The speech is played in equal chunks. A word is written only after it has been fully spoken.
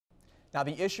Now,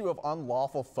 the issue of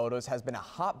unlawful photos has been a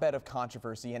hotbed of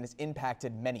controversy and has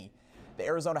impacted many. The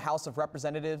Arizona House of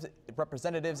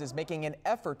Representatives is making an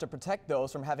effort to protect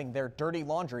those from having their dirty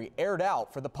laundry aired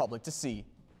out for the public to see.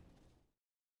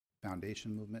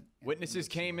 Foundation movement. Witnesses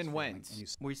came and went.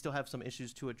 We still have some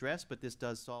issues to address, but this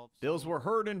does solve bills were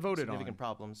heard and voted on. Significant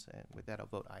problems, and with that, I'll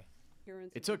vote aye.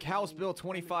 It took House Bill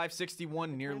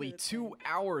 2561 nearly 2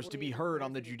 hours to be heard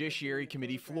on the Judiciary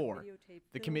Committee floor.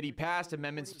 The committee passed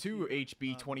amendments to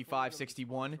HB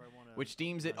 2561, which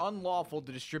deems it unlawful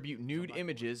to distribute nude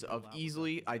images of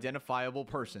easily identifiable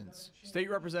persons. State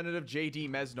Representative J.D.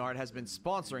 Mesnard has been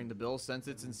sponsoring the bill since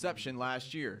its inception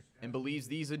last year and believes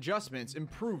these adjustments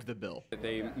improve the bill.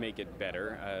 They make it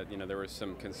better. There was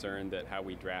some concern that how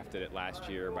we drafted it last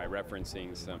year by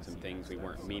referencing some things we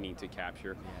weren't meaning to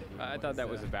capture. I thought that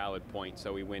was a valid point,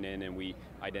 so we went in and we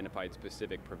identified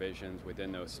specific provisions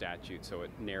within those statutes, so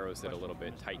it narrows it a little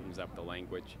bit, tightens up the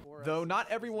language. Though not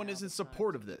everyone is in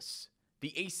support of this.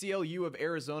 The ACLU of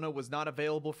Arizona was not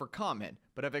available for comment,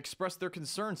 but have expressed their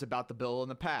concerns about the bill in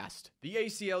the past. The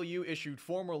ACLU issued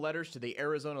formal letters to the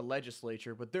Arizona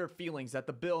legislature with their feelings that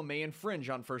the bill may infringe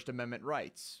on First Amendment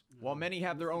rights. While many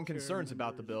have their own concerns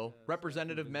about the bill,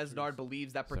 Representative Mesnard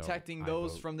believes that protecting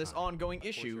those from this ongoing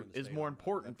issue is more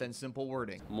important than simple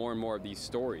wording. More and more of these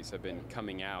stories have been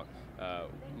coming out,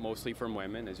 mostly from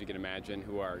women, as you can imagine,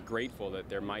 who are grateful that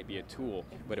there might be a tool,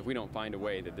 but if we don't find a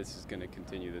way that this is going to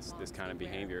continue this kind of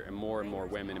behavior, and more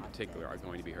women in particular are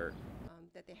going to be hurt.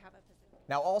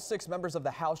 Now, all 6 members of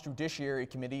the House Judiciary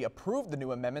Committee approved the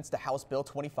new amendments to House Bill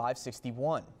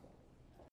 2561.